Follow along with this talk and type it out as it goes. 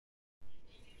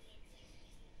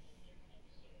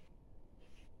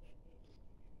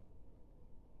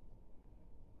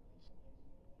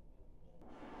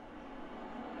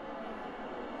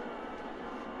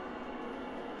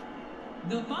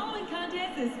The following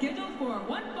contest is scheduled for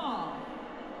one fall.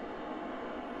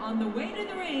 On the way to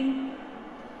the ring,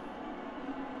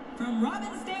 from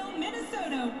Robbinsdale,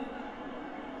 Minnesota,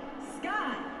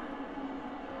 Scott.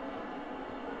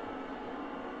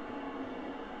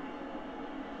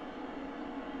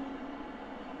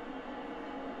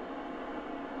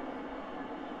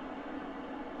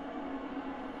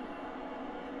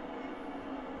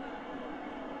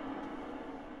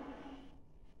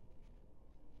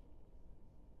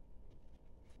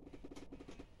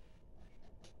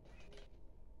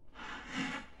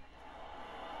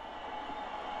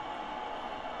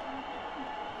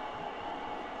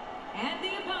 And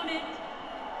the opponent,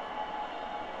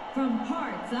 from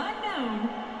parts unknown,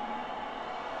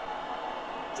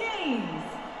 James.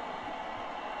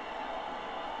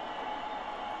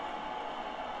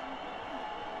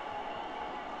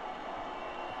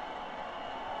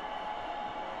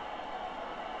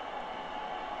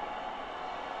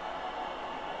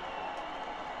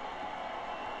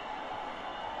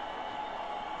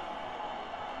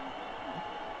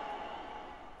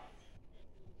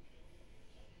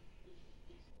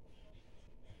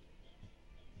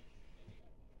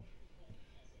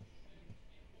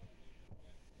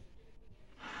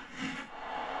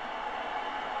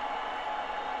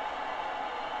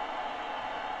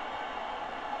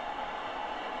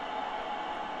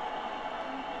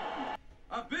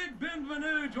 A big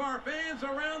bienvenue to our fans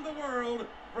around the world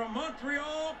from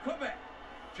Montreal, Quebec.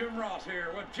 Jim Ross here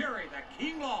with Jerry the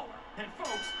King Lawler. And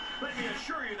folks, let me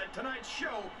assure you that tonight's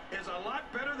show is a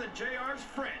lot better than JR's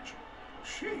French.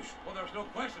 Sheesh. Well, there's no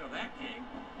question of that, King.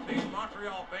 These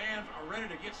Montreal fans are ready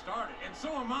to get started, and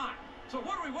so am I. So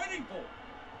what are we waiting for?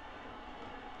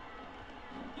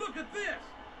 Look at this.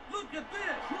 Look at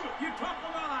this. You talk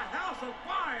about a house of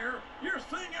fire, you're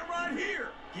seeing it right here.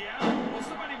 Yeah? Well,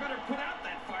 somebody better put out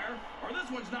that fire, or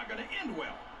this one's not going to end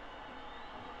well.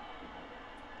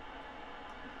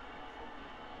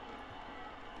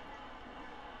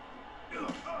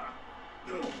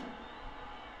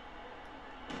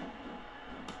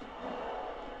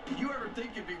 Did you ever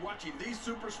think you'd be watching these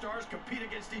superstars compete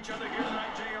against each other here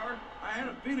tonight, JR? I had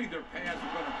a feeling their paths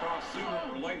were going to cross sooner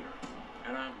or later,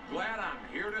 and I'm glad I'm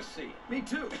here to see it. Me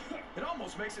too. It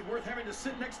almost makes it worth having to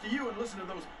sit next to you and listen to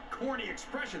those corny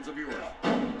expressions of yours.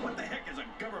 What the heck is a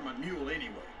government mule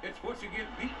anyway? It's what you get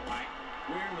beat like.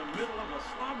 We're in the middle of a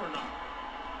slobber knock.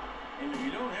 And if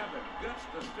you don't have the guts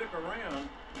to stick around,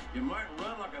 you might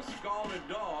run like a scalded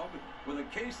dog with a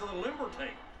case of the limber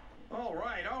tape. All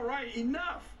right,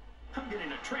 enough. I'm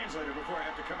getting a translator before I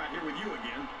have to come out here with you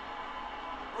again.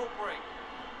 Rope break.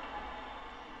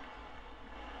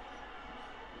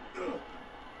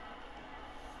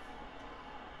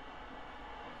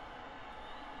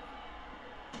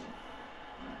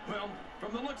 Well,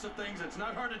 from the looks of things, it's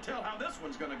not hard to tell how this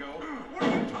one's going to go. What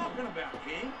are you talking about,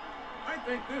 King? I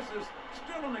think this is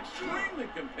still an extremely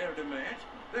competitive match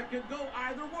that could go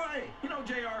either way. You know,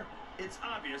 JR, it's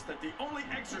obvious that the only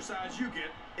exercise you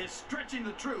get is stretching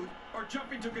the truth or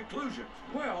jumping to conclusions.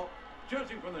 Well,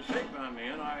 judging from the shape I'm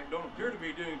in, I don't appear to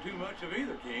be doing too much of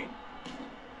either, King.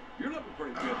 You're looking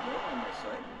pretty good, though, I must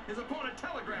say. His opponent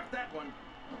telegraphed that one.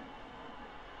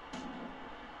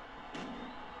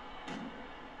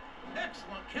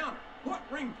 Excellent counter. What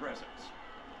ring presence.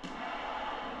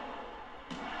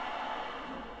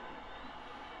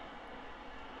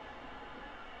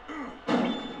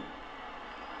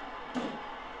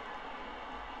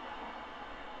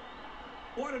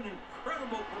 What an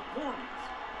incredible performance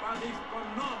by these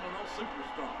phenomenal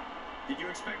superstars. Did you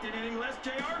expect anything less,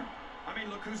 JR? I mean,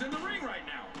 look who's in the ring right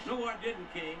now. No, I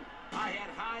didn't, King. I had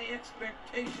high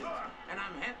expectations, and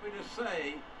I'm happy to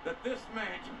say that this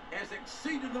match has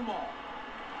exceeded them all.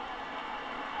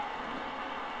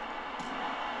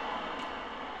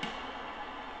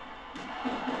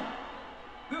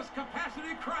 This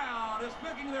capacity crowd is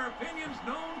making their opinions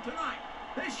known tonight.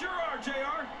 They sure are,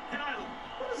 JR. And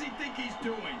what does he think he's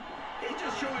doing? He's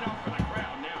just showing off for the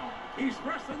crowd now. He's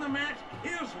wrestling the match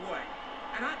his way,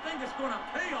 and I think it's going to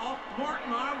pay off, mark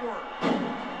my words.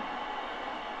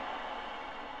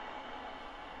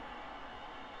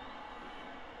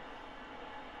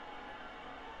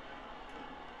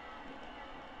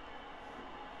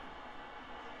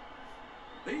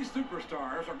 These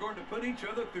superstars are going to put each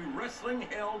other through wrestling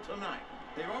hell tonight.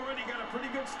 They've already got a pretty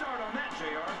good start on that,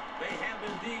 JR. They have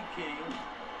indeed, King.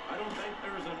 I don't think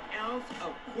there's an ounce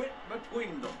of quit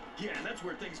between them. Yeah, and that's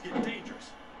where things get dangerous.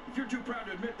 If you're too proud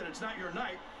to admit that it's not your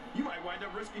night, you might wind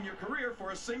up risking your career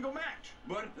for a single match.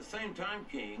 But at the same time,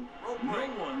 King, no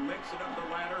one makes it up the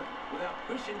ladder without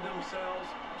pushing themselves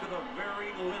to the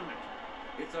very limit.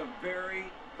 It's a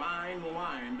very fine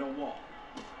line to walk.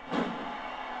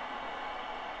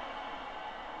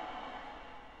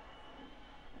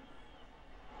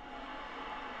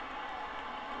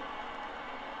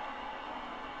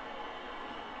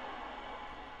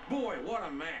 what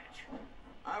a match.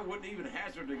 I wouldn't even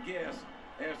hazard a guess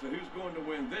as to who's going to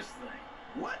win this thing.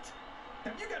 What?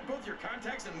 Have you got both your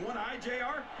contacts in one eye,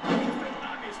 JR? It's been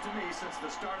obvious to me since the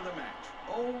start of the match.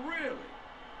 Oh, really?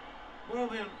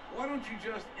 Well then, why don't you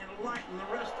just enlighten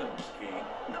the rest of us, King?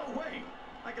 No way.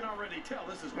 I can already tell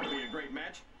this is going to be a great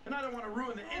match, and I don't want to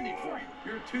ruin the ending for you.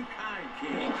 You're too kind,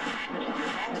 King.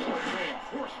 You're also a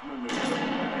horse maneuver,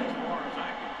 as far as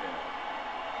I can tell.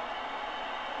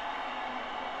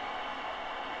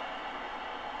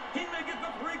 He may get the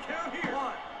 3 count here.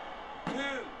 1, 2.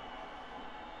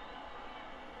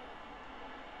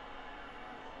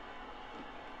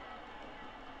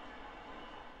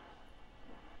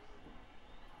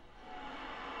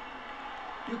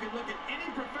 You can look at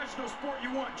any professional sport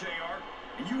you want, JR,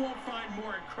 and you won't find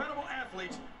more incredible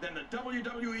athletes than the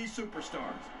WWE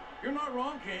superstars. You're not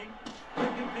wrong, King. They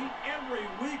compete every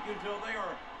week until they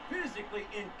are physically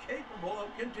incapable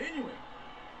of continuing.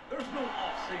 There's no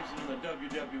off-season in the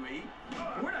WWE.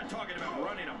 We're not talking about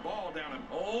running a ball down a...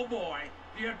 Oh, boy.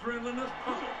 The adrenaline is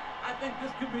pumping. I think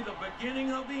this could be the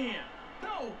beginning of the end.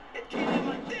 No, it can't end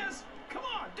like this. Come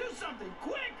on, do something,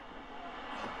 quick!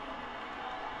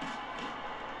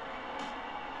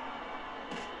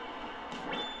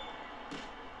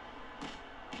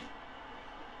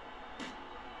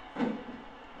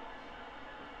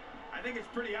 I think it's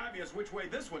pretty obvious which way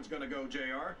this one's going to go,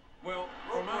 JR. Well,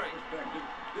 from my perspective,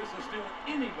 this is still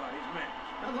anybody's match.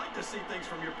 I'd like to see things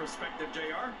from your perspective,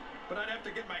 JR, but I'd have to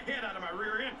get my head out of my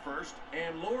rear end first.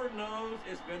 And Lord knows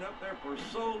it's been up there for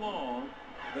so long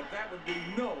that that would be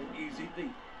no easy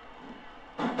feat.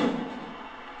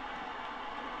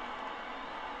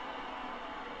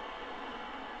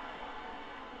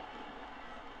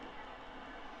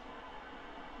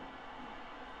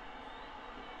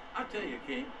 I tell you,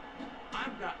 King,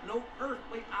 I've got no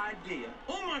earthly idea.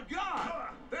 Oh, my God!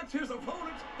 That's his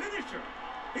opponent's finisher.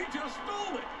 He just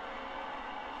stole it.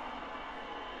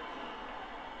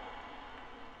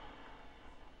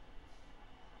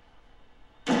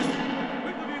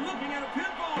 We could be looking at a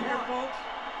pinfall here, folks.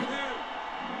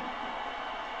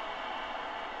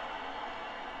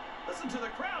 Listen to the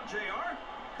crowd, JR.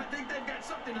 I think they've got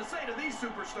something to say to these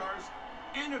superstars.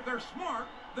 And if they're smart,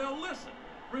 they'll listen.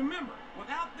 Remember,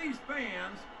 without these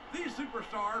fans, these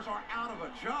superstars are out of a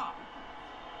job.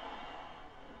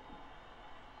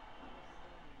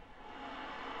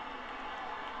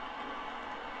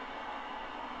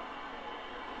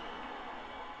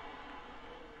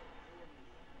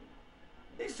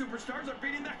 These superstars are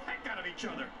beating the heck out of each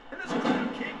other, and this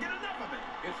crowd can't get enough of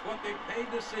it. It's what they paid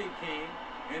to see, King,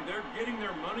 and they're getting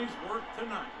their money's worth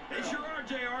tonight. They sure are,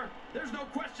 JR. There's no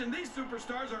question these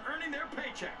superstars are earning their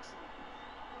paychecks.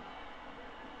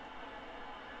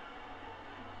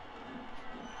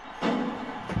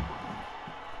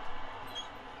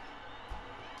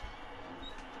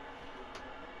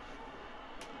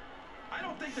 I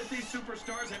don't think that these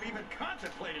superstars have even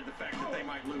contemplated the fact that they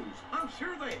might lose. I'm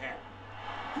sure they have.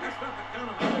 That's not the kind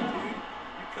of attitude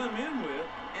you come in with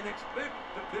and expect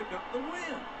to pick up the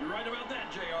win. You're right about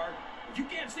that, JR. If you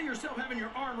can't see yourself having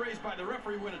your arm raised by the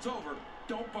referee when it's over,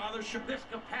 don't bother. This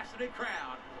capacity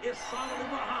crowd is solidly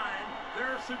behind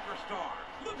their superstar.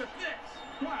 Look at this.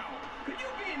 Wow. Could you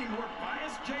be any more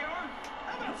biased, JR?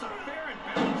 How about some fair and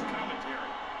balanced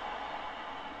commentary?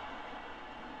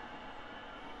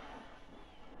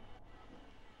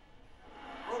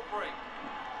 Rope break.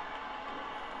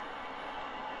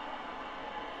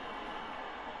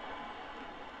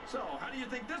 So, how do you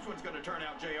think this one's going to turn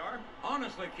out, JR?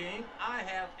 Honestly, King, I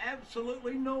have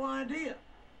absolutely no idea.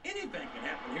 Anything can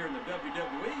happen here in the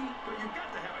WWE. But you've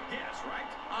got to have a guess, right?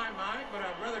 I might, but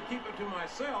I'd rather keep it to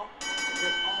myself.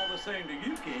 It's all the same to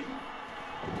you, King.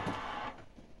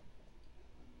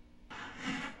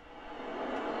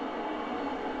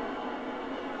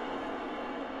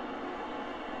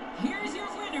 Here's your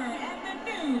winner and the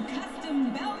new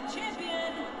Custom Belt Champion.